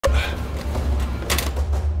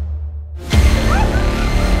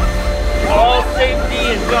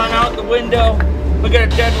gone out the window. We got a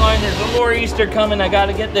deadline, there's a nor'easter coming. I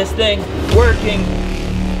gotta get this thing working.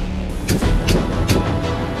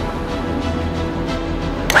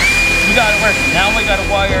 We got it working. Now we gotta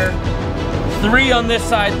wire 3 on this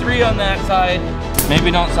side, 3 on that side.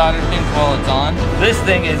 Maybe don't solder things while it's on. This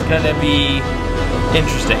thing is gonna be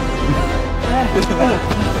interesting.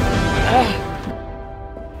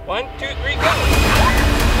 1, 2, 3, go!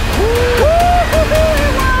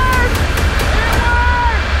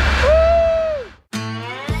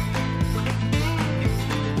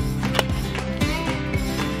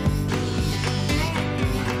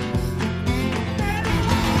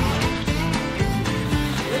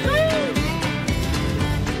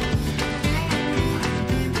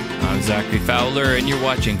 I'm Zachary Fowler, and you're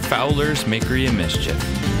watching Fowler's Makery and Mischief.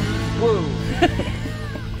 Whoa!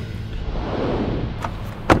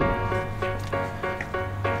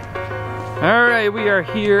 Alright, we are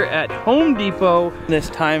here at Home Depot, this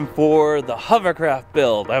time for the hovercraft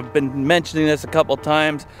build. I've been mentioning this a couple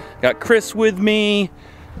times. Got Chris with me.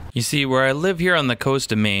 You see, where I live here on the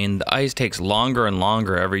coast of Maine, the ice takes longer and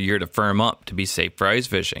longer every year to firm up to be safe for ice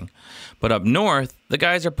fishing. But up north, the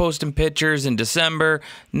guys are posting pictures in December,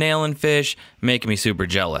 nailing fish, making me super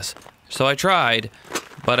jealous. So I tried,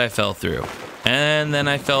 but I fell through. And then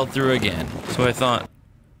I fell through again. So I thought,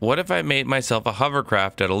 what if I made myself a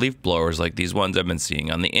hovercraft out of leaf blowers like these ones I've been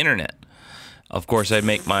seeing on the internet? Of course, I'd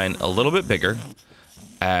make mine a little bit bigger,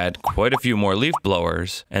 add quite a few more leaf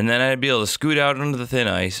blowers, and then I'd be able to scoot out onto the thin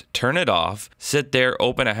ice, turn it off, sit there,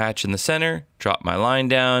 open a hatch in the center, drop my line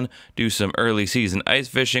down, do some early season ice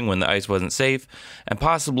fishing when the ice wasn't safe, and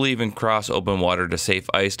possibly even cross open water to safe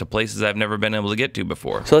ice to places I've never been able to get to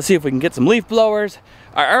before. So let's see if we can get some leaf blowers.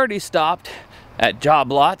 I already stopped at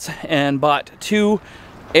Job Lots and bought 2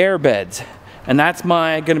 air beds, and that's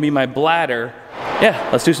gonna be my bladder. Yeah,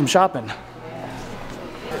 let's do some shopping.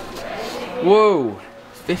 Whoa.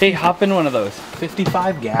 Hey, hop in one of those.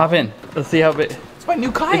 55 gallon. Hop in. Let's see how big. It's my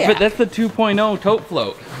new kayak. That's the 2.0 tote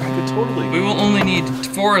float. I could totally. We will only need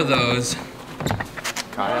 4 of those.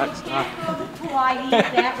 Kayaks. Why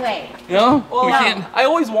that way? No? Well, We can't. I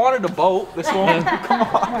always wanted a boat. This one. Come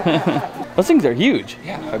on. Those things are huge.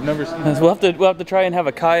 Yeah, I've never seen So we'll have to try and have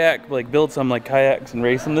a kayak, like build some like kayaks and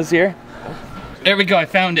race them this year. There we go, I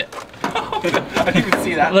found it. I didn't even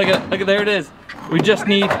see that. Look at, there it is. We just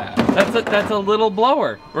need, that's a little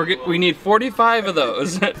blower. We need 45 of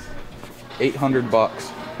those.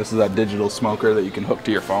 $800. This is that digital smoker that you can hook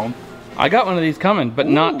to your phone. I got one of these coming, but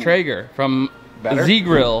not Traeger, from Better?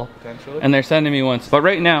 Z-Grill, Potentially. and they're sending me one. But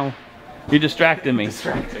right now, you distracted me.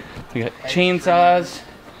 Distracting. We got chainsaws,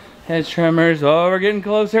 hedge trimmers. Oh, we're getting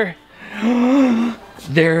closer.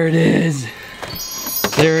 There it is.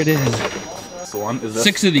 There it is. That's the one. Is this?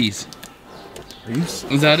 6 of these. Are you?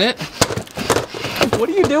 Is that it? What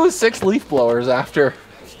do you do with 6 leaf blowers after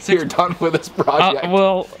you're done with this project?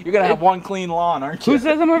 Well, you're gonna have one clean lawn, aren't you? who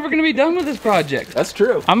says I'm ever gonna be done with this project? That's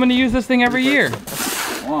true. I'm gonna use this thing every year.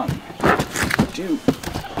 1, 2,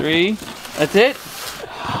 3. That's it.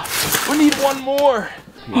 we need one more.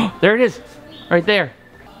 There it is, right there.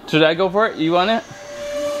 Should I go for it? You want it?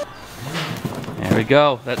 There we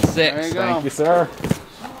go. That's 6. There you go. Thank you, sir.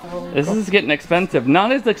 This is getting expensive.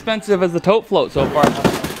 Not as expensive as the tote float so far.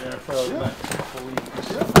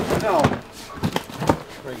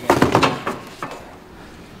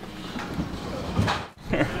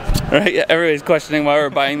 Right, yeah, everybody's questioning why we're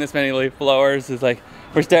buying this many leaf blowers. It's like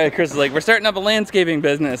Chris is like, we're starting up a landscaping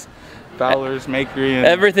business. Fowler's Makery and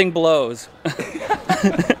Everything blows. Is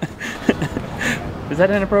that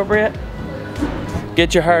inappropriate?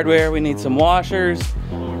 Get your hardware. We need some washers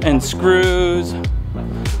and screws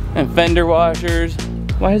and fender washers.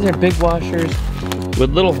 Why is there big washers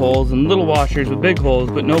with little holes and little washers with big holes,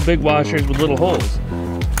 but no big washers with little holes?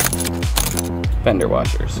 Fender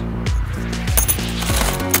washers.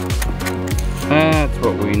 That's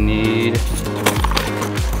what we need.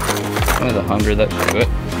 There's 100, that should do it.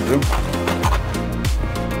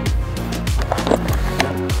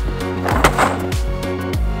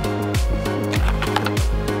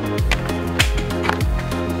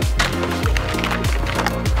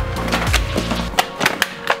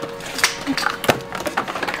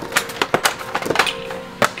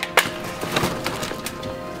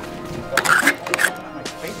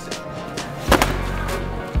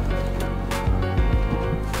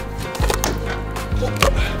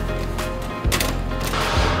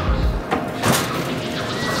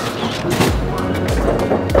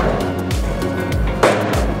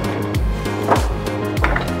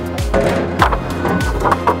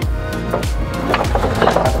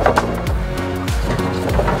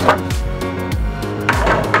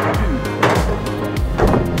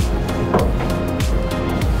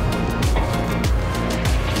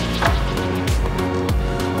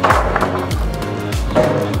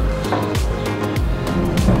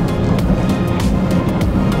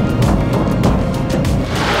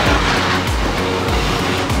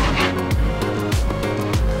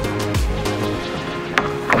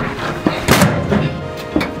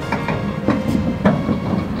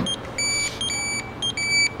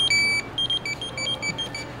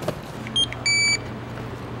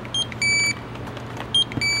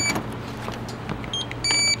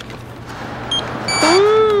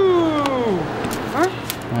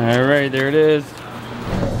 is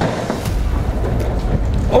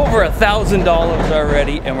over $1,000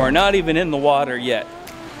 already, and we're not even in the water yet.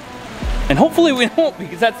 And hopefully we won't,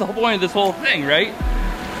 because that's the whole point of this whole thing, right?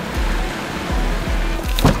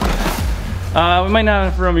 We might not have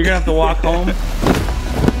enough room. You're gonna have to walk home.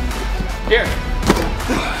 Here.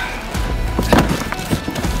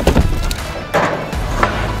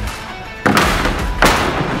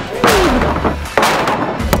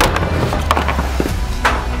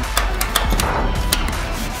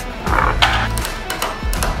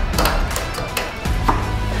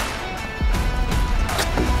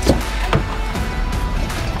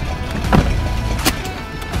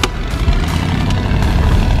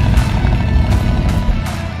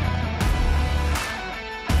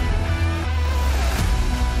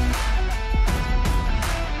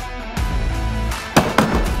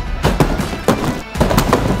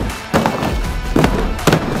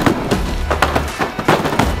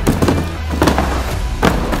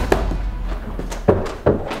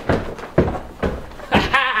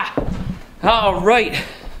 All right,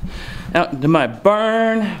 out into my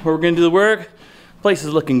barn where we're gonna do the work. Place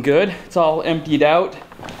is looking good. It's all emptied out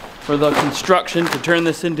for the construction to turn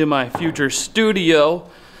this into my future studio.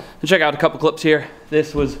 And check out a couple clips here.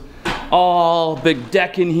 This was all big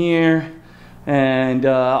deck in here, and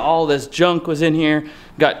all this junk was in here,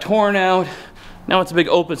 got torn out. Now it's a big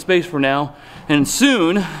open space for now. And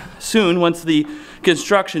soon, once the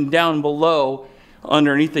construction down below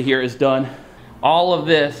underneath it here is done, all of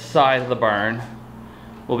this side of the barn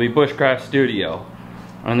will be Bushcraft Studio.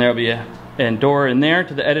 And there'll be a door in there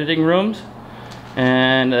to the editing rooms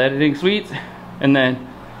and the editing suites. And then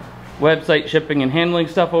website shipping and handling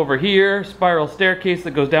stuff over here. Spiral staircase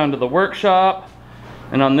that goes down to the workshop.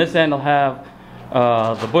 And on this end I'll have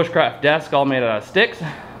the Bushcraft desk all made out of sticks.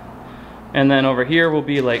 And then over here will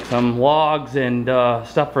be like some logs and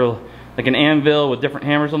stuff for like an anvil with different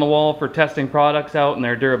hammers on the wall for testing products out and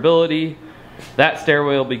their durability. That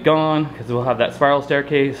stairway will be gone because we'll have that spiral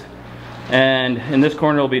staircase. And in this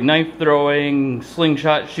corner will be knife throwing,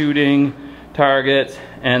 slingshot shooting, targets.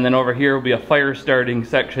 And then over here will be a fire starting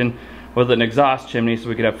section with an exhaust chimney so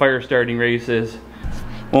we could have fire starting races.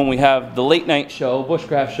 When we have the late night show,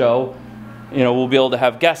 Bushcraft show, you know, we'll be able to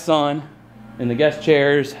have guests on in the guest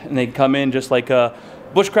chairs, and they come in just like a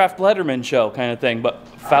Bushcraft Letterman show kind of thing, but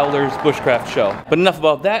Fowler's Bushcraft show. But enough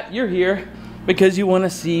about that. You're here because you want to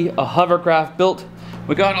see a hovercraft built.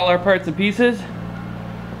 We got all our parts and pieces.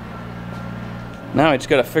 Now I just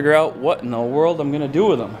got to figure out what in the world I'm going to do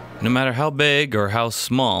with them. No matter how big or how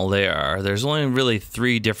small they are, there's only really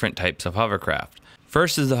 3 different types of hovercraft.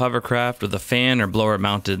 First is the hovercraft with a fan or blower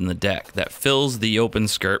mounted in the deck that fills the open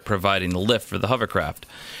skirt, providing the lift for the hovercraft.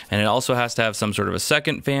 And it also has to have some sort of a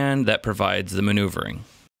second fan that provides the maneuvering.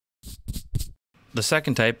 The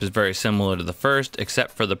second type is very similar to the first,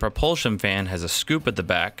 except for the propulsion fan has a scoop at the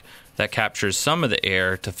back that captures some of the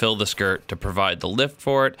air to fill the skirt to provide the lift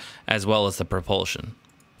for it, as well as the propulsion.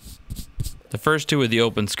 The first 2 of the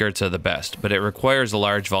open skirts are the best, but it requires a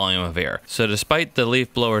large volume of air. So despite the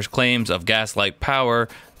leaf blower's claims of gas-like power,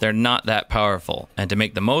 they're not that powerful. And to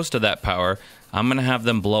make the most of that power, I'm going to have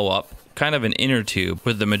them blow up kind of an inner tube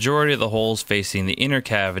with the majority of the holes facing the inner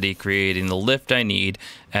cavity, creating the lift I need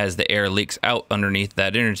as the air leaks out underneath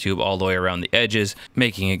that inner tube all the way around the edges,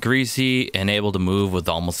 making it greasy and able to move with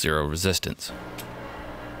almost 0 resistance.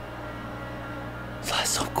 So that's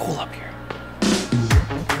so cool up here.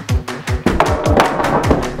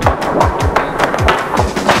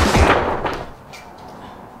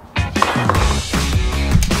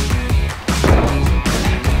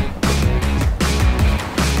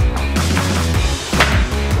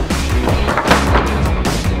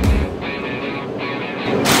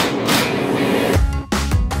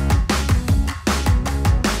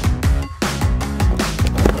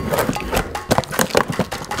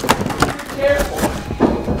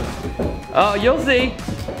 Oh, you'll see.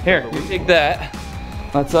 Here, you take that.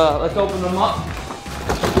 Let's open them up.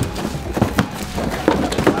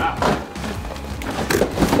 Wow.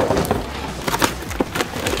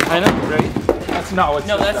 I know, right?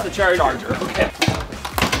 That's the charger. Okay.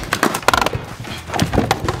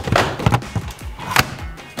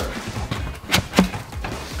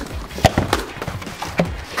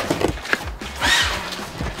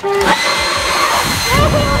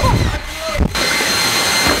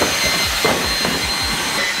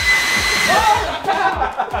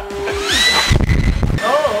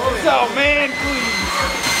 Oh man, please.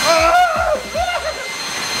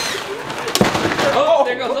 Oh,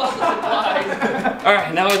 there goes all the supplies. All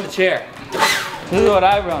right, now with the chair. This is what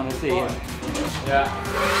I want to see. Yeah.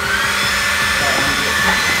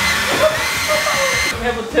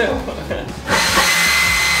 cable too. Want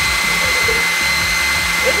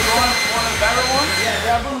a better one? Yeah,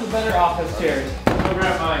 grab one of the better office chairs. I'll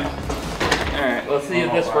grab mine. Alright, let's see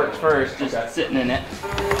if this works first. Just sitting in it.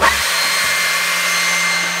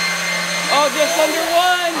 Oh, just under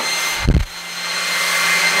one!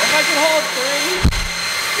 If I can hold three.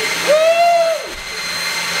 Woo!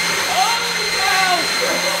 Oh, wow!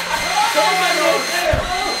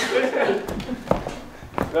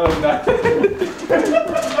 No, not.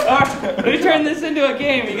 Alright, we turn this into a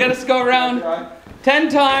game. You gotta go around 10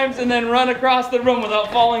 times and then run across the room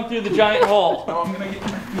without falling through the giant hole. Oh, I'm gonna get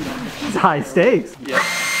my feet on. It's high stakes. Yeah.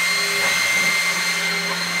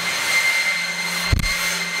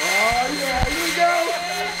 Oh, yeah, here we go.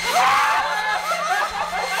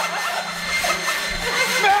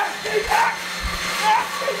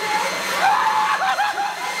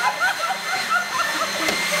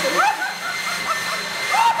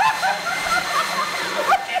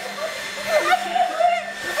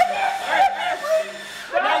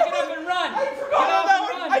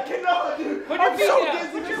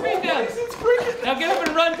 Now get up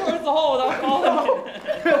and run towards the hole without falling.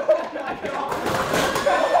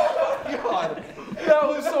 God, that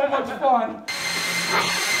was so much fun.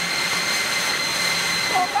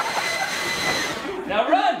 Now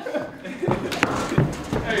run!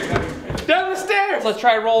 There you go. Down the stairs. Let's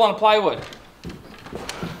try a roll on plywood.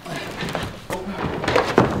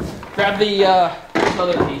 Grab the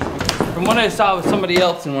other piece. From what I saw with somebody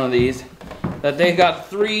else in one of these, that they got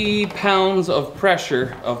 3 pounds of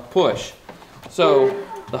pressure of push. So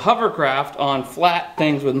the hovercraft on flat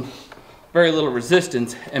things with very little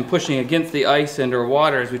resistance and pushing against the ice and or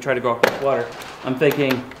water as we try to go across water, I'm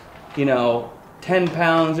thinking, you know, 10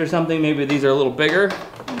 pounds or something. Maybe these are a little bigger.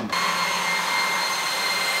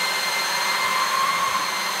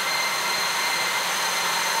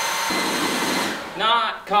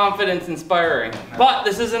 Not confidence inspiring, but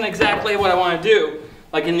this isn't exactly what I want to do.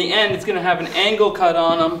 Like in the end, it's going to have an angle cut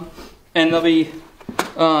on them, and they'll be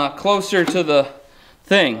closer to the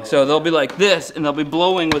thing. So they'll be like this, and they'll be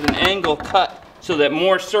blowing with an angle cut so that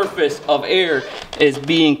more surface of air is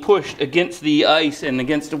being pushed against the ice and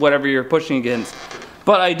against whatever you're pushing against.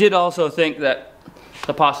 But I did also think that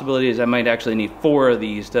the possibility is I might actually need 4 of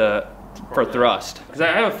these for thrust. Because I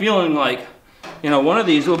have a feeling like, you know, one of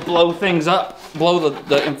these will blow things up,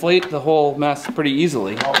 inflate the whole mess pretty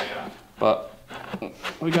easily. Oh, yeah. But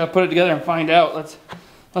we gotta put it together and find out.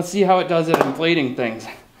 Let's see how it does at inflating things.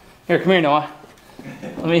 Here, come here, Noah.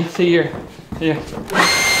 Let me see your.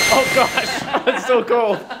 Oh gosh, it's so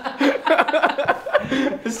cold.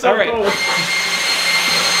 It's so cold.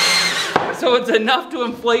 So it's enough to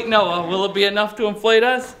inflate Noah. Will it be enough to inflate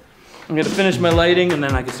us? I'm gonna finish my lighting and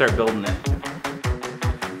then I can start building it.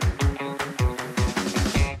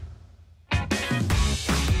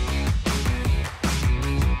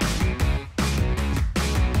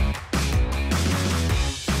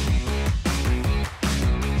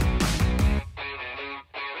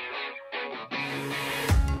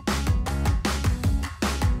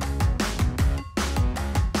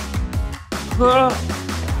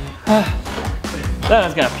 I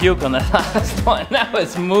was gonna puke on the last one. That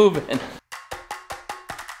was moving.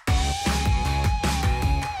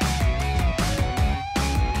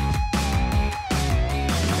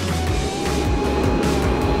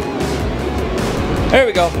 There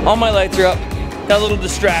we go. All my lights are up. Got a little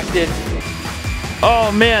distracted.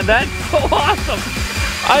 Oh man, that's so awesome.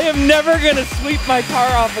 I am never gonna sweep my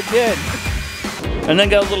car off again. And then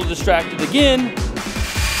got a little distracted again.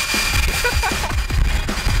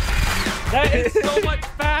 That is so much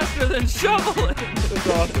faster than shoveling. That's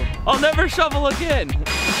awesome. I'll never shovel again.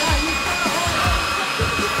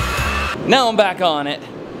 Now I'm back on it.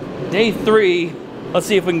 Day 3. Let's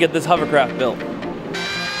see if we can get this hovercraft built.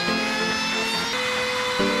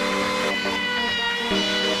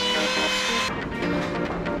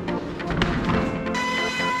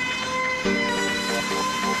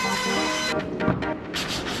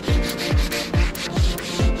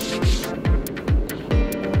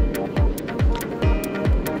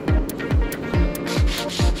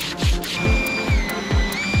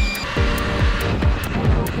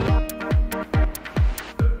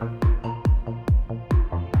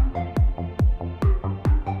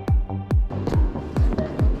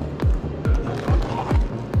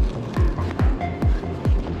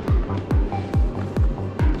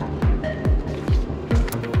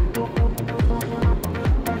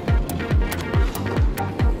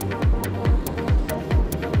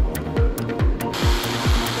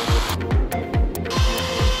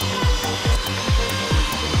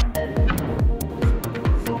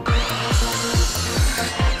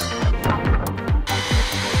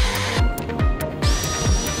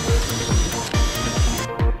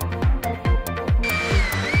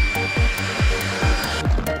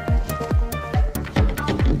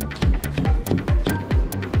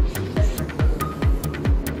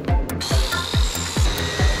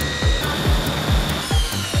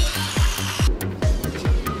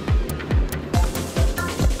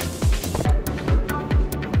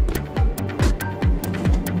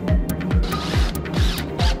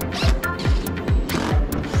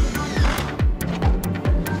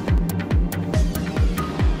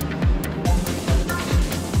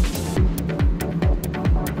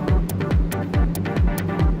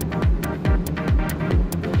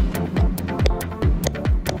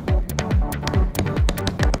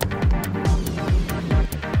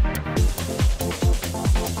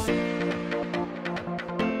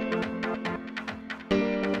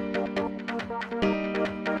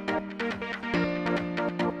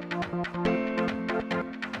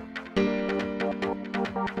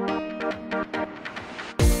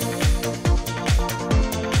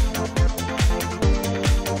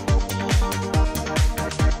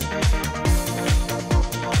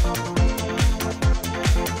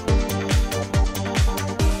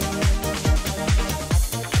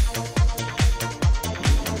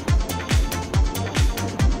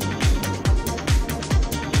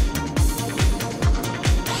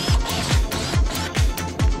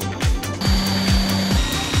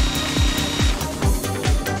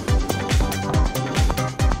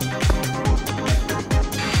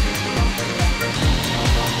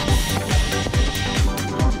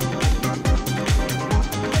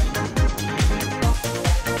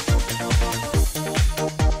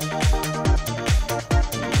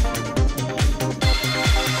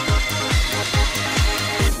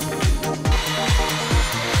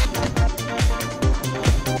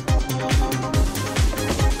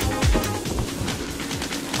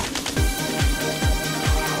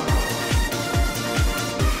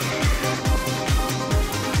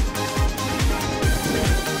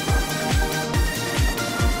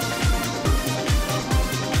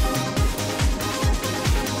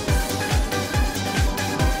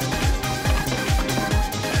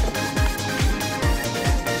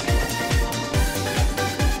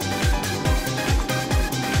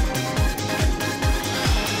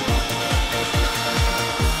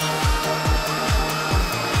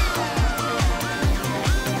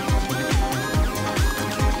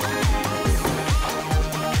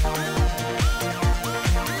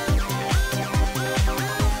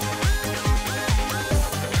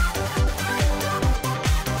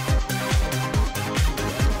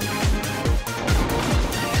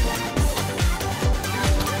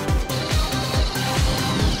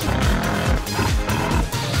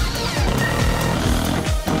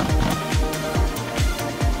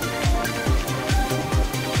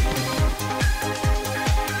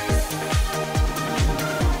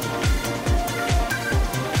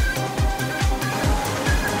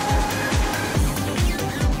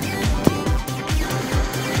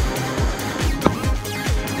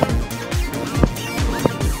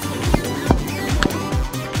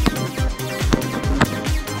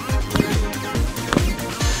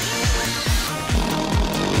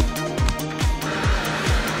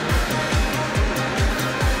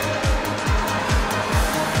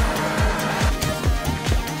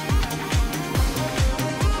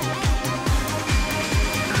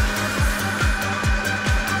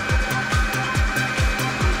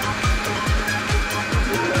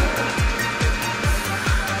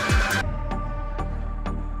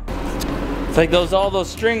 It's like all those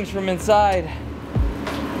strings from inside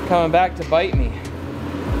coming back to bite me.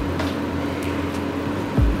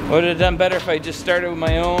 I would have done better if I just started with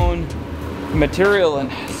my own material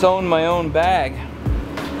and sewn my own bag. I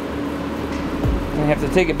have to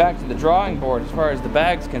take it back to the drawing board as far as the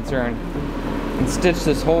bag's concerned and stitch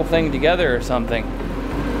this whole thing together or something.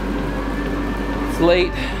 It's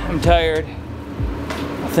late, I'm tired.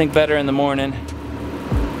 I'll think better in the morning.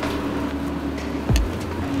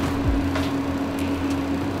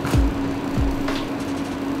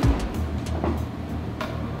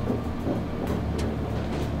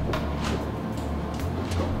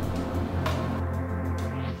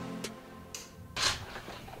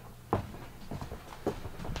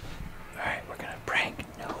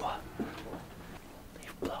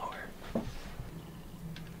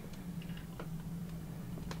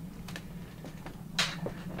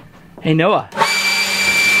 Hey Noah.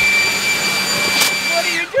 What are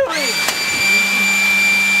you doing?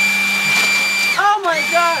 Oh my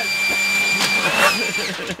God!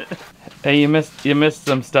 Hey, you missed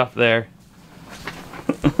some stuff there.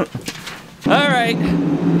 Alright.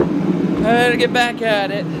 I better get back at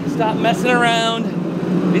it. Stop messing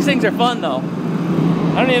around. These things are fun though.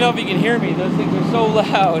 I don't even know if you can hear me. Those things are so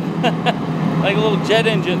loud. Like little jet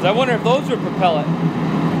engines. I wonder if those would propel it.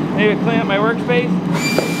 Maybe clean up my workspace.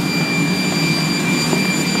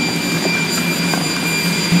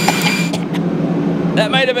 That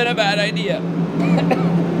might have been a bad idea.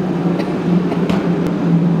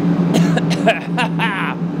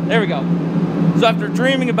 There we go. So after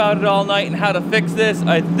dreaming about it all night and how to fix this,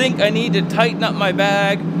 I think I need to tighten up my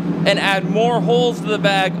bag and add more holes to the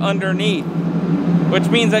bag underneath. Which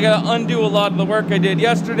means I gotta undo a lot of the work I did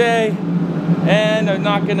yesterday, and I'm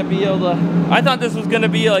not gonna be able to. I thought this was gonna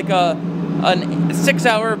be like a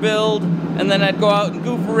 6-hour build, and then I'd go out and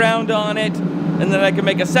goof around on it, and then I could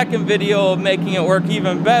make a second video of making it work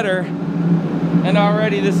even better. And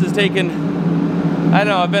already this has taken, I don't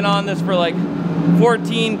know, I've been on this for like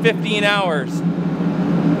 14, 15 hours.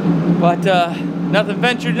 But nothing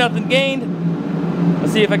ventured, nothing gained.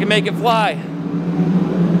 Let's see if I can make it fly.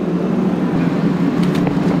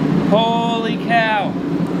 Holy cow.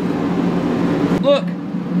 Look,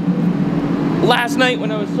 last night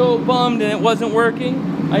when I was so bummed and it wasn't working,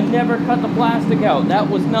 I never cut the plastic out. That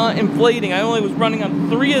was not inflating. I only was running on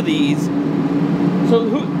 3 of these.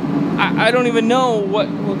 So I don't even know what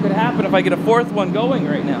could happen if I get a 4th one going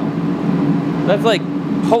right now. That's like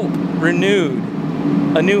hope renewed.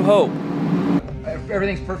 A new hope.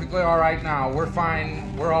 Everything's perfectly all right now. We're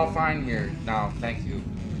fine. We're all fine here now. Thank you.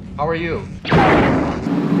 How are you?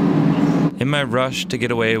 In my rush to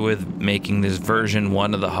get away with making this version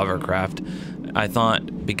 1 of the hovercraft, I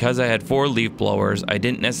thought because I had 4 leaf blowers, I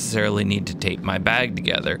didn't necessarily need to tape my bag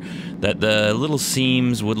together, that the little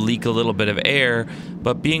seams would leak a little bit of air,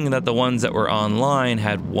 but being that the ones that were online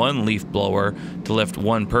had 1 leaf blower to lift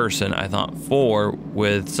 1 person, I thought 4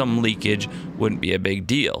 with some leakage wouldn't be a big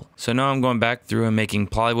deal. So now I'm going back through and making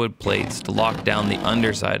plywood plates to lock down the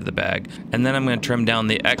underside of the bag, and then I'm going to trim down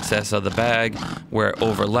the excess of the bag where it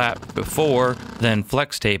overlapped before, then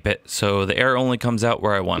flex tape it so the air only comes out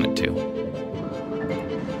where I want it to.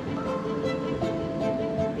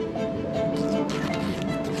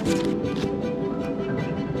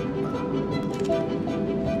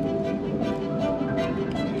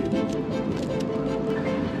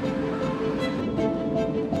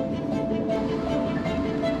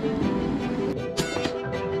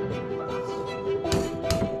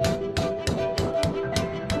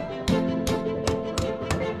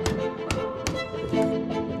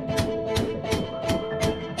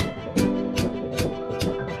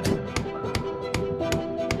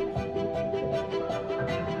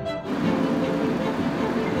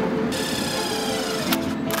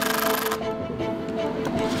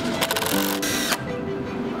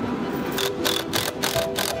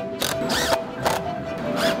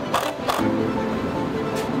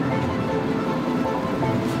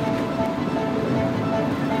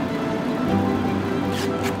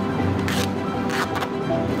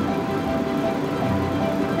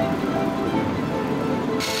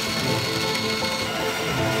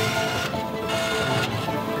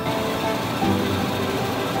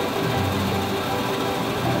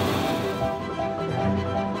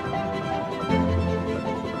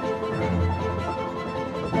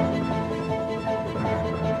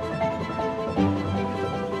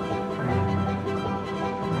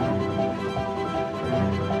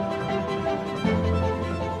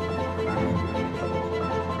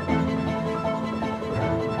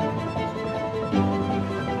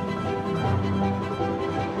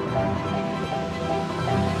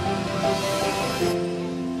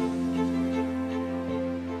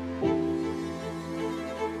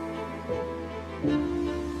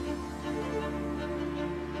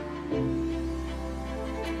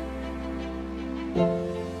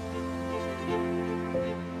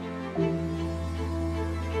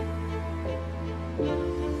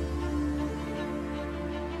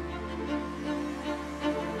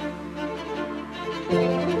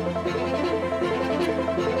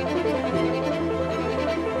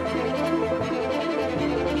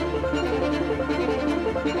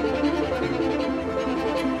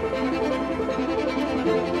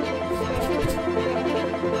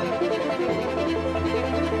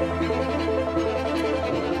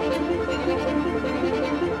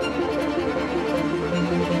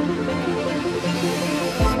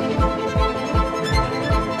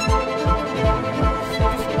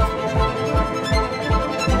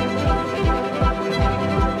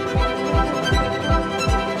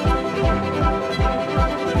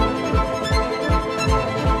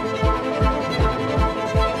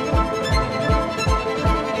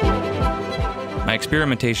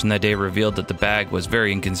 experimentation that day revealed that the bag was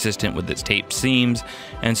very inconsistent with its tape seams,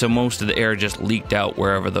 and so most of the air just leaked out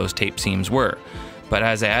wherever those tape seams were. But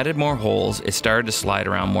as I added more holes, it started to slide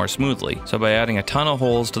around more smoothly. So by adding a ton of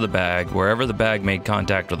holes to the bag, wherever the bag made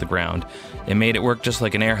contact with the ground, it made it work just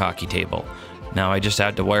like an air hockey table. Now I just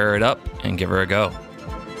had to wire it up and give her a go.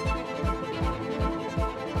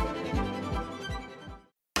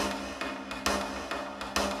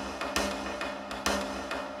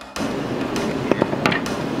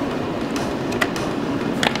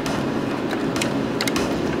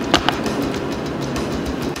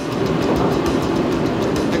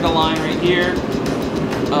 Pick a line right here.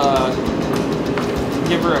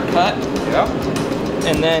 Give her a cut. Yeah.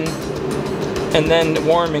 And then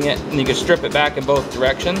warming it, and you can strip it back in both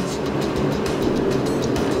directions.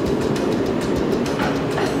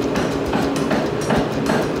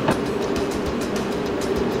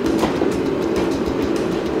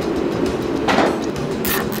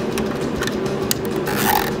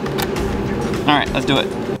 All right, let's do it.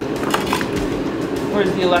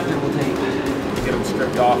 Where's the electrical tape? Get them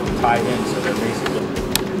stripped off and tied in so they're basically...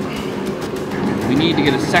 We need to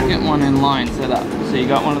get a second one in line set up. So you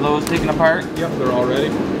got one of those taken apart? Yep, they're all ready.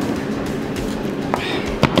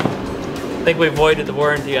 I think we voided the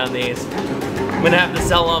warranty on these. I'm gonna have to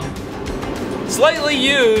sell them slightly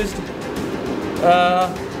used,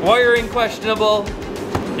 wiring questionable.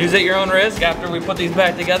 Use at your own risk after we put these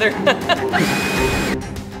back together.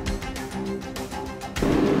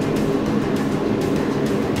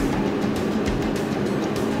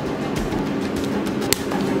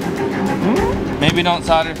 Maybe don't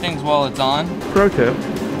solder things while it's on. Pro tip.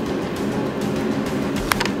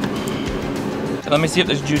 Let me see if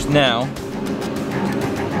there's juice now.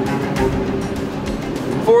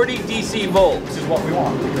 40 DC volts. This is what we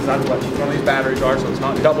want because that's what each one of these batteries are, so it's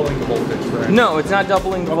not doubling the voltage for anything. No, it's not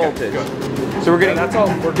doubling the voltage. Good. So we're getting. Yeah, that's all.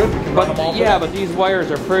 We're good. We can run them all. Yeah, but these wires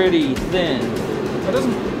are pretty thin. That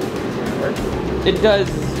doesn't work. It does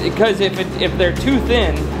because if they're too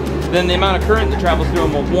thin, then the amount of current that travels through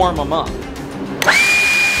them will warm them up.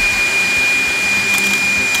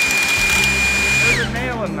 There's a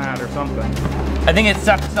nail in that or something. I think it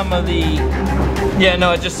sucked some of the. Yeah,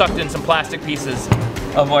 no, it just sucked in some plastic pieces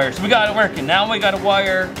of wire. So we got it working. Now we got to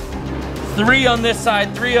wire 3 on this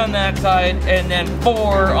side, 3 on that side, and then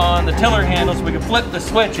 4 on the tiller handle so we can flip the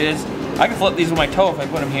switches. I can flip these with my toe if I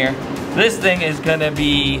put them here. This thing is gonna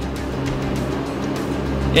be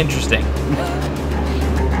interesting.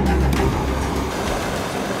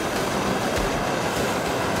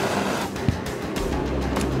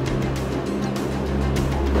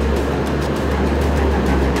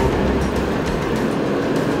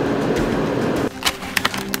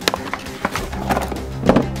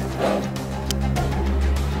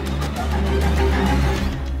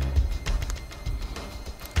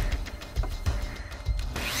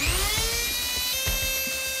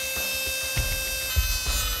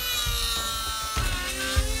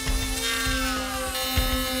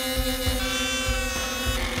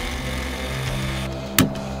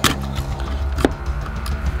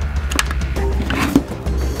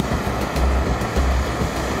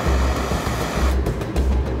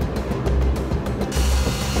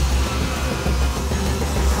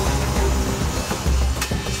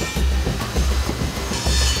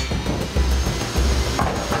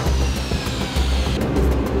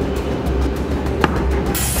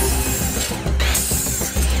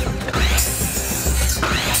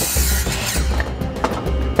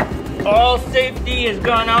 All safety has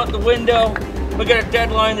gone out the window. We got a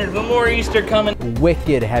deadline, there's no more Easter coming.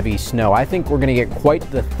 Wicked heavy snow. I think we're gonna get quite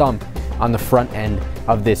the thump on the front end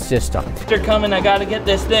of this system. Easter coming, I gotta get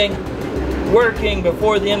this thing working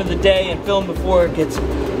before the end of the day and film before it gets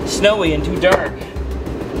snowy and too dark.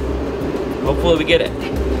 Hopefully we get it.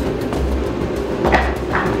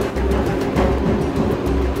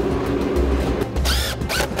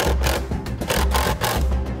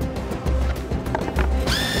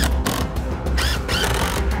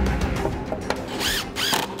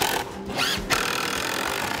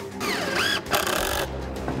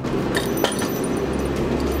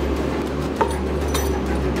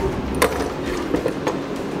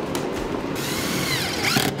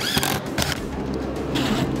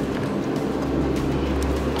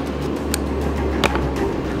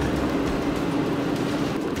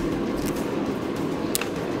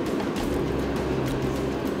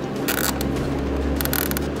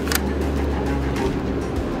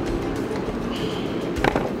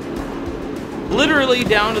 Literally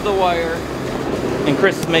down to the wire, and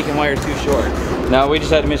Chris is making wire too short. Now we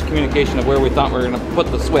just had a miscommunication of where we thought we were gonna put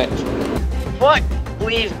the switch. What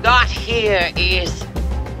we've got here is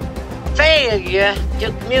Failure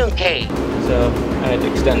to communicate. So I had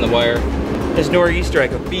to extend the wire. This nor'easter, I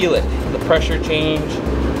could feel it. The pressure change,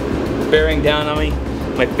 bearing down on me.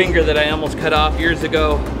 My finger that I almost cut off years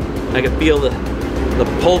ago, I could feel the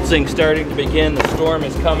pulsing starting to begin. The storm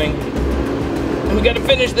is coming. And we gotta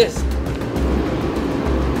finish this.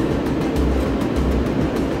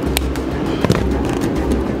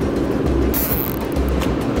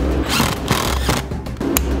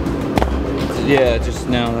 Yeah, just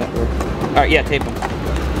now that we're... All right, yeah, tape them.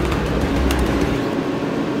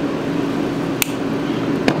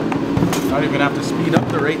 Not even have to speed up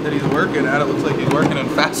the rate that he's working at. It looks like he's working in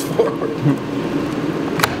fast forward.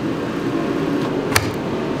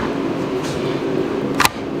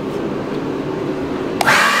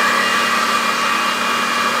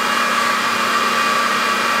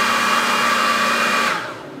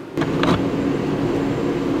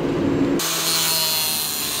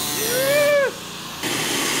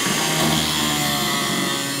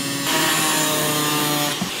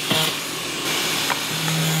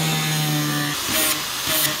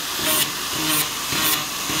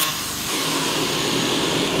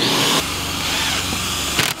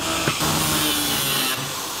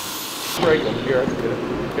 Break them. Here, let's get it.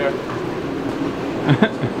 Okay.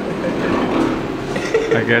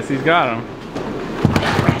 I guess he's got him.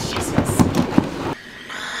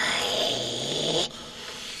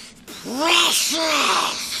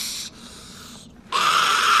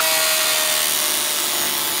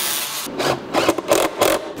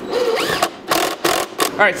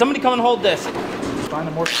 All right, somebody come and hold this. Find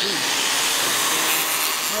a more speed.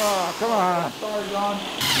 Oh, come on. Sorry, John.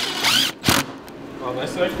 Oh,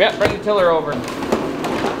 this way? Yeah, bring the tiller over.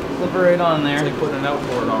 Slip it right on there. They put an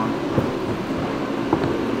outboard on.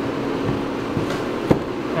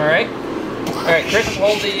 All right. All right, Chris,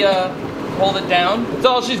 hold it down. That's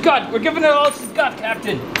all she's got. We're giving her all she's got,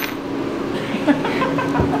 Captain.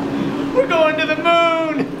 We're going to the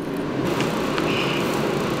moon.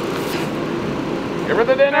 Give her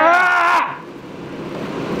the dinner! Ah!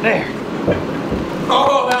 There.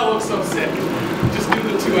 Oh, that looks so sick. Just do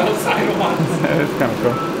the two outside ones. That's kind of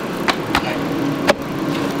cool.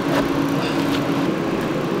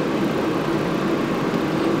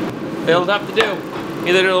 It'll have to do.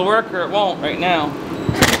 Either it'll work or it won't right now.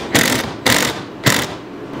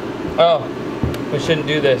 Oh, we shouldn't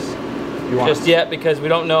do this just yet because we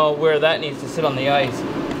don't know where that needs to sit on the ice.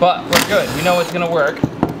 But we're good. We know it's gonna work.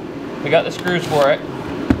 We got the screws for it.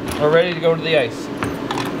 We're ready to go to the ice.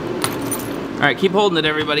 All right, keep holding it,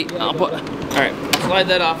 everybody. I'll put. All right, slide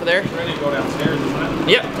that off of there. Ready to go downstairs, isn't it?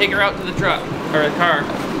 Yep, take her out to the truck or the car,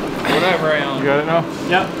 whatever I own. You got it now?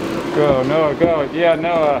 Yep. Go, Noah, go. Yeah,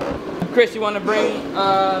 Noah. Chris, you want to bring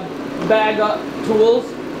bag up tools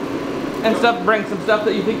and stuff? Bring some stuff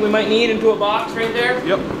that you think we might need into a box right there.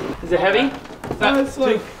 Yep. Is it heavy? It's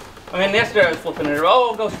like... I mean, yesterday I was flipping it.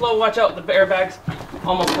 Oh, go slow. Watch out. The airbags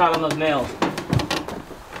almost caught on those nails.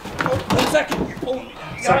 Oh, 1 second. You're pulling me.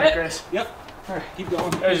 You got it? Chris. Yep. All right, keep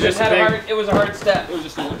going. It was just a hard step. It was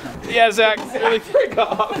just a little time. Yeah, Zach. Really freak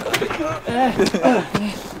off.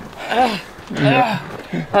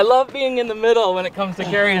 I love being in the middle when it comes to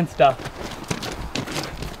carrying stuff.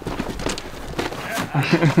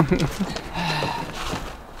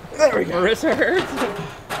 There we go. Marissa hurts.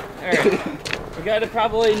 All right. We gotta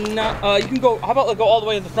probably not. You can go. How about go all the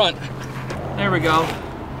way to the front? There we go.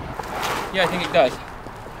 Yeah, I think it does.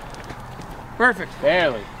 Perfect.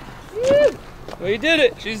 Barely. Woo! We did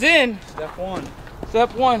it. She's in. Step one.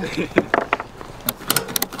 Step one.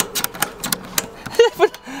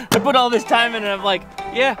 I put all this time in and I'm like,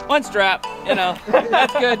 yeah, one strap, you know,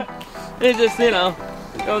 that's good. It's just, you know,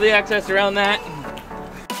 go the access around that.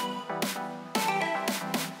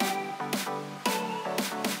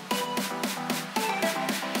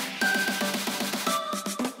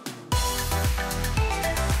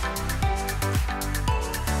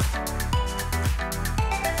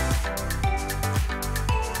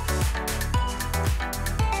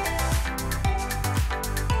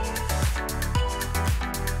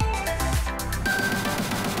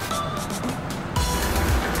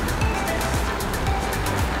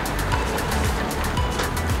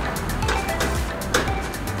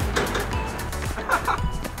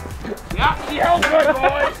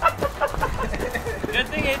 Good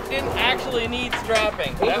thing it didn't actually need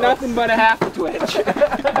strapping. Ain't nothing but a half twitch.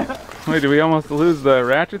 Wait, did we almost lose the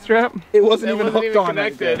ratchet strap? It wasn't even hooked on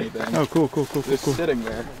connected. Oh, cool. Just sitting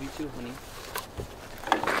there. Me too, honey.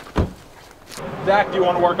 Zach, do you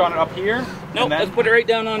want to work on it up here? Nope, let's put it right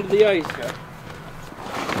down onto the ice. Okay.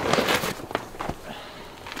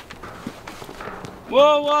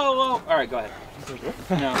 Whoa, whoa, whoa. All right, go ahead.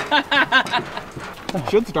 No.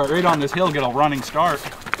 Should start right on this hill, get a running start.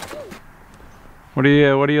 What do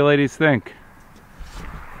you ladies think?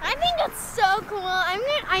 I think it's so cool. I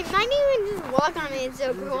might even just walk on it. It's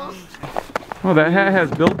so cool. Oh, that hat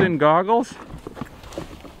has built-in goggles?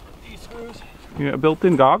 These screws. You got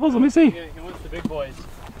built-in goggles? Let me see. Yeah, he wants the big boys.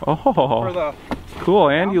 Oh, cool.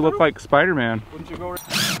 And you look like Spider-Man. Wouldn't you go?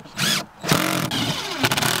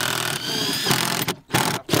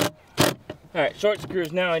 All right, short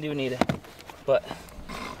screws now I do need it, but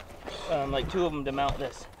like 2 of them to mount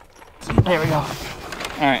this. There we go. All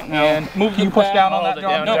right, now And move the you push bag. down on that,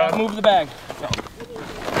 John? No, move the bag.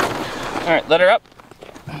 All right, let her up.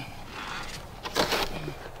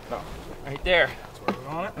 Right there.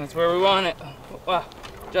 That's where we want it. Wow.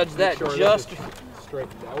 Judge that just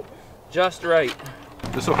straightened out. Just right.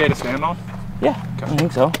 Is this okay to stand on? Yeah, I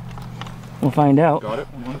think so. We'll find out. Got it.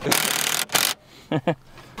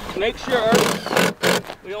 Make sure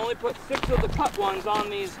we only put 6 of the cut ones on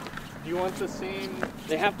these. Do you want the same?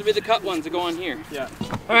 They have to be the cut ones that go on here. Yeah.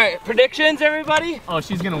 All right, predictions, everybody? Oh,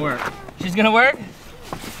 she's gonna work. She's gonna work?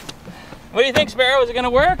 What do you think, Sparrow? Is it gonna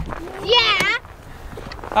work? Yeah.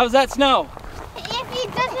 How's that snow? If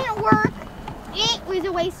it doesn't work, it was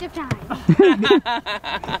a waste of time.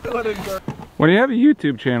 When you have a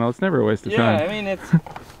YouTube channel, it's never a waste of time. Yeah, I mean, it's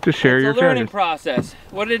Just share your a learning treasures. process.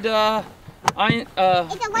 What did It's a waste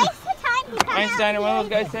of time because Einstein or one of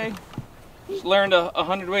those guys say? Just learned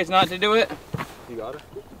 100 ways not to do it. You got it?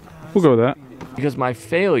 We'll go with that. Because my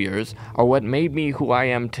failures are what made me who I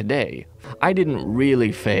am today. I didn't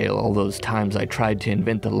really fail all those times I tried to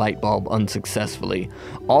invent the light bulb unsuccessfully.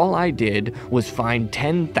 All I did was find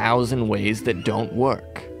 10,000 ways that don't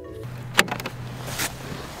work.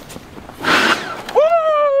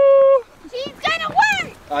 Woo! She's gonna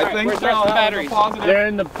work! I think where's so. the rest of the batteries? They're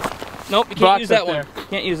in the Nope, you can't box use that up one. there.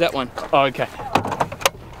 Can't use that one. Oh, okay.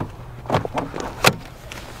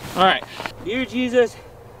 All right. Dear Jesus,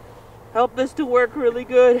 help this to work really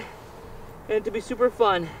good and to be super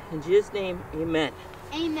fun. In Jesus' name, amen.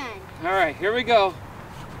 Amen. All right, here we go.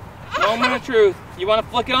 Moment of truth. You want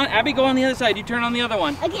to flick it on? Abby, go on the other side. You turn on the other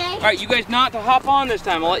one. Okay. All right, you guys not to hop on this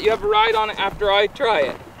time. I'll let you have a ride on it after I try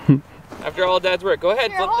it. After all Dad's work. Go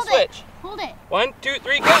ahead, Here, flip the hold switch. it. Hold it. 1, 2,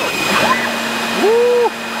 3, go.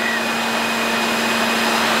 Woo!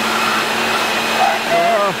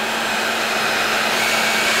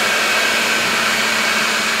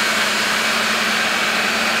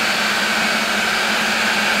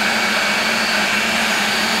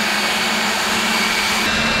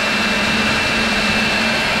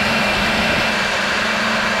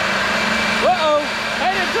 Uh-oh,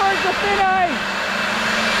 headed towards the thin ice.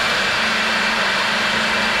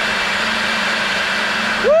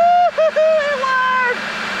 Woo-hoo-hoo, it worked!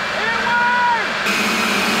 It worked!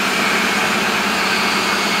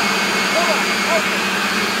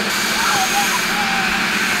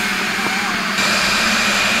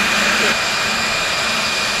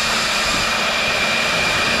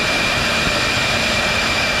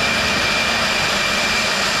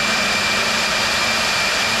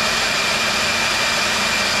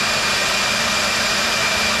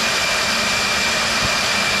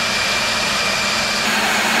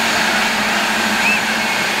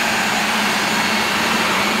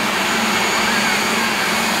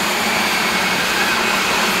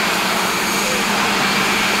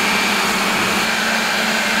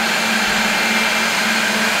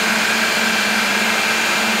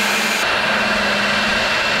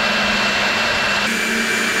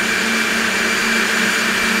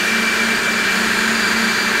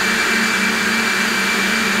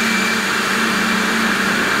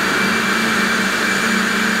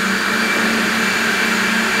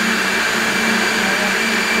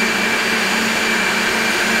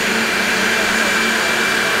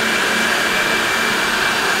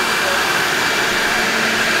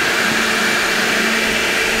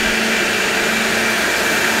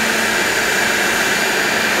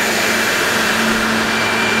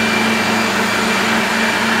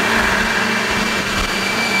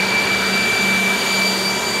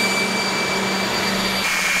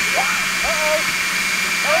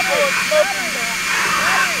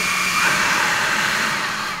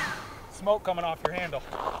 Smoke coming off your handle.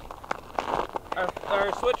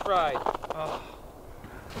 Our switch ride. Oh.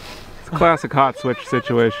 It's a classic hot switch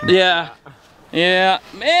situation. Yeah. Yeah.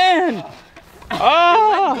 Man!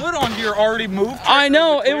 Oh! Good on your already moved. I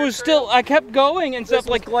know, it was still, I kept going and stuff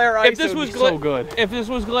like, glare ice, if this was so good. If this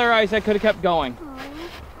was glare ice, I could have kept going.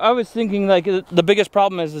 I was thinking like the biggest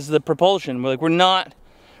problem is the propulsion. We're not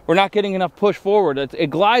getting enough push forward.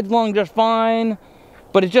 It glides along just fine,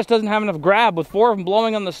 but it just doesn't have enough grab with 4 of them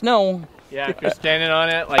blowing on the snow. Yeah, if you're standing on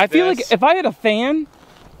it like I feel like if I had a fan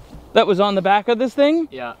that was on the back of this thing,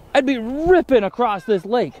 yeah, I'd be ripping across this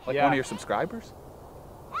lake. Like one of your subscribers?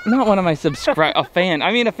 Not one of my a fan.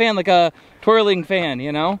 I mean a fan, like a twirling fan,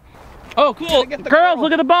 you know? Oh, cool. Girls,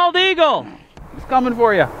 look at the bald eagle. It's coming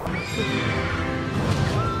for you.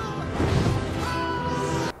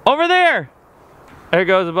 Over there. There it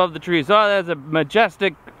goes above the trees. Oh, that's a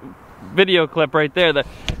majestic video clip right there that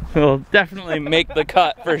will definitely make the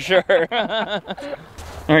cut for sure.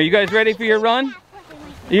 Are you guys ready for your run?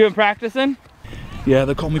 You been practicing? Yeah,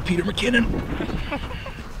 they call me Peter McKinnon.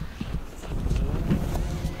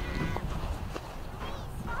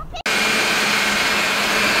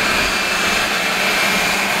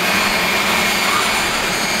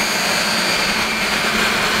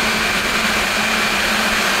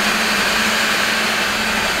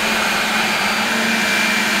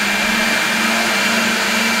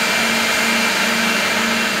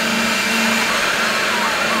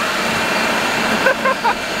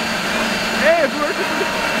 Hey, it's working.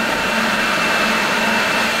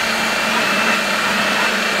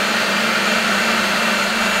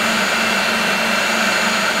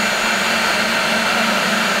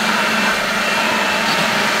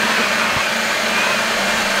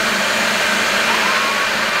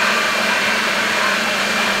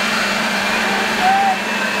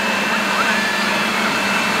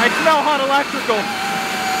 I smell hot electrical.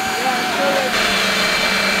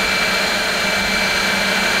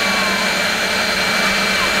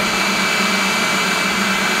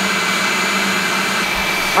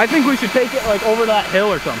 I think we should take it like over that hill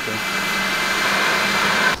or something.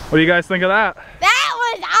 What do you guys think of that? That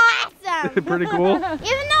was awesome. Pretty cool. Even though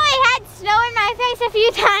I had snow in my face a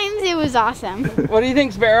few times, it was awesome. What do you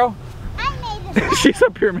think, Sparrow? I made this. She's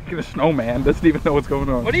up here making a snowman. Doesn't even know what's going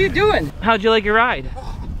on. What are you doing? How'd you like your ride?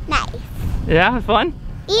 Nice. Yeah, fun?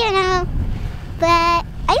 You know, but I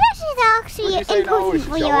guess it's actually important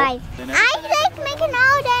for your life. I like making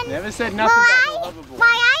all them. Never said nothing about lovable. Why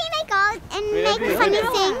I make all and make funny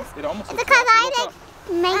things? It's because I like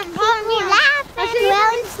make people laugh and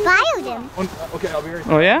will inspire them. Okay, I'll be right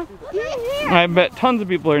Oh yeah? I bet tons of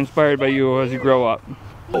people are inspired by you as you grow up.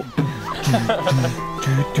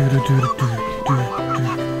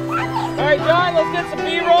 Alright John, let's get some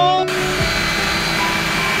B-roll.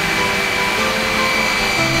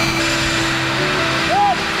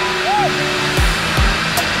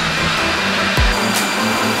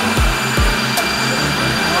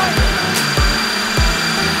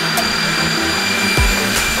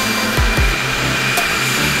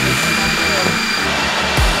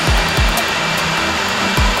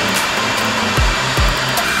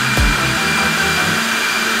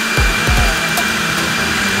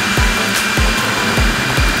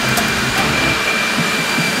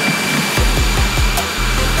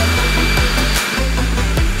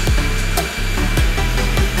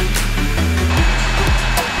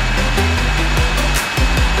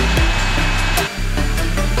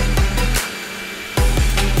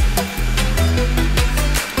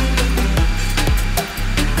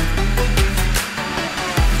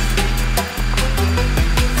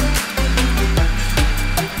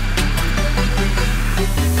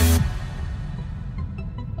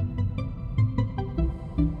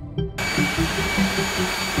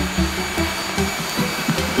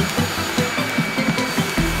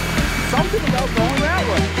 Something about going that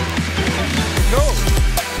way. No.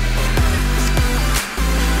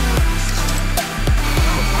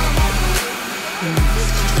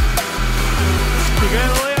 You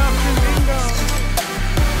gotta lay off your bingo.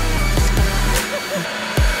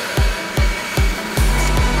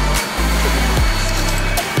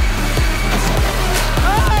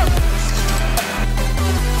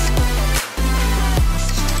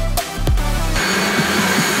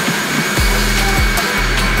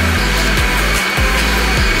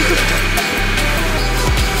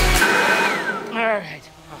 Alright.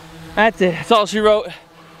 That's it. That's all she wrote.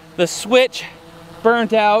 The switch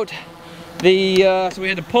burnt out. So we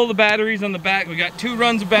had to pull the batteries on the back. We got 2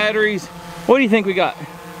 runs of batteries. What do you think we got?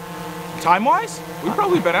 Time-wise, we've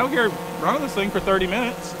probably been out here running this thing for 30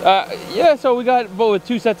 minutes. Yeah, so we got with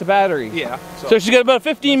 2 sets of batteries. Yeah. So she's got about a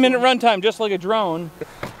 15-minute run time, just like a drone.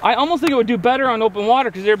 I almost think it would do better on open water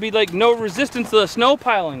because there'd be like no resistance to the snow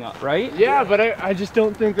piling up, right? Yeah, but I just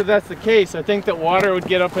don't think that that's the case. I think that water would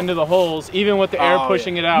get up into the holes, even with the air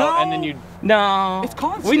pushing it out, and then you'd... No. It's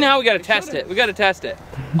constant. We gotta test it. We gotta test it.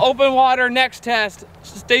 Open water, next test.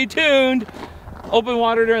 Stay tuned. Open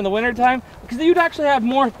water during the winter time, because you'd actually have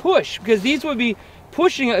more push, because these would be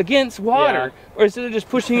pushing against water, or instead of just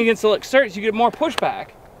pushing against the surface, you get more pushback.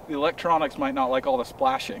 The electronics might not like all the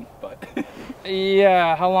splashing, but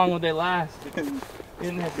Yeah, how long would they last?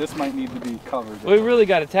 This might need to be covered. We really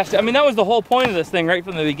got to test it. I mean, that was the whole point of this thing right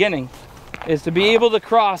from the beginning, is to be able to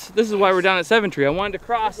cross. This is why we're down at 7 Tree. I wanted to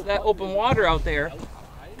cross that open water out there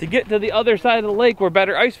to get to the other side of the lake where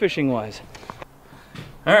better ice fishing was.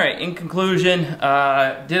 All right, in conclusion,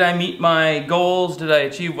 did I meet my goals? Did I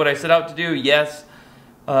achieve what I set out to do? Yes.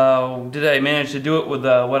 Did I manage to do it with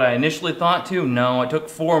what I initially thought to? No, I took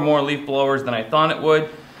 4 more leaf blowers than I thought it would.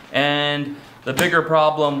 And the bigger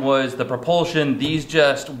problem was the propulsion. These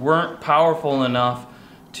just weren't powerful enough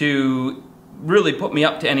to really put me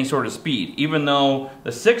up to any sort of speed. Even though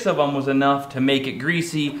the 6 of them was enough to make it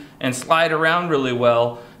greasy and slide around really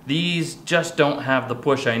well, these just don't have the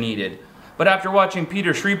push I needed. But after watching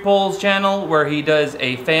Peter Schriepol's channel, where he does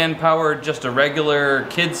a fan-powered, just a regular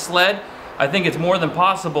kid's sled, I think it's more than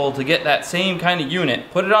possible to get that same kind of unit,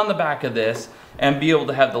 put it on the back of this, and be able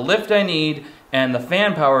to have the lift I need and the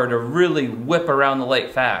fan power to really whip around the lake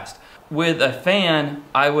fast. With a fan,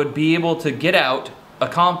 I would be able to get out,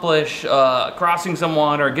 accomplish crossing some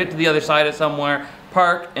water, get to the other side of somewhere,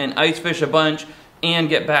 park and ice fish a bunch, and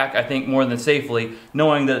get back, I think, more than safely,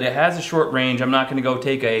 knowing that it has a short range. I'm not gonna go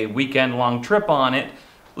take a weekend-long trip on it.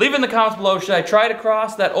 Leave in the comments below, should I try to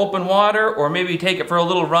cross that open water or maybe take it for a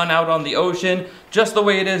little run out on the ocean, just the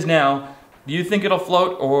way it is now? Do you think it'll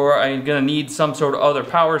float, or are you gonna need some sort of other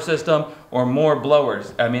power system or more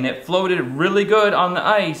blowers? I mean, it floated really good on the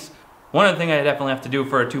ice. One other thing I definitely have to do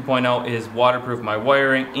for a 2.0 is waterproof my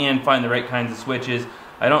wiring and find the right kinds of switches.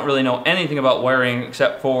 I don't really know anything about wiring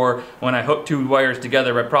except for when I hooked 2 wires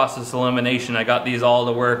together by process elimination, I got these all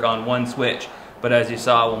to work on one switch. But as you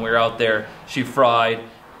saw when we were out there, she fried.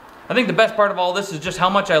 I think the best part of all this is just how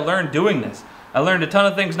much I learned doing this. I learned a ton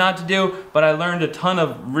of things not to do, but I learned a ton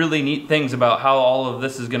of really neat things about how all of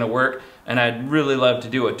this is gonna work, and I'd really love to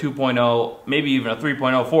do a 2.0, maybe even a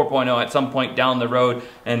 3.0, 4.0 at some point down the road,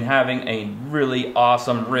 and having a really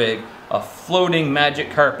awesome rig, a floating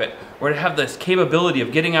magic carpet, where to have this capability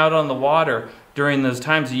of getting out on the water during those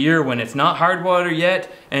times of year when it's not hard water yet,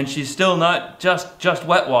 and she's still not just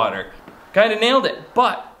wet water. Kinda nailed it,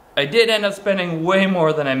 but I did end up spending way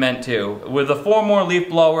more than I meant to. With the 4 more leaf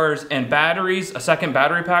blowers and batteries, a second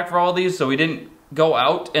battery pack for all these, so we didn't go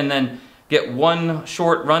out and then get 1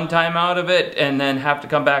 short run time out of it and then have to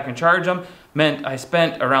come back and charge them, meant I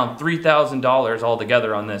spent around $3,000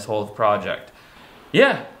 altogether on this whole project.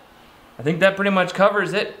 Yeah, I think that pretty much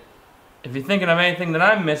covers it. If you're thinking of anything that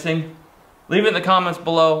I'm missing, leave it in the comments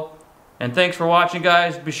below. And thanks for watching,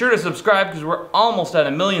 guys. Be sure to subscribe because we're almost at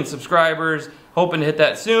 1 million subscribers. Hoping to hit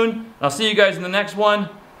that soon. I'll see you guys in the next one.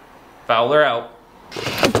 Fowler out.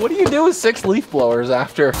 What do you do with 6 leaf blowers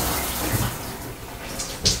after?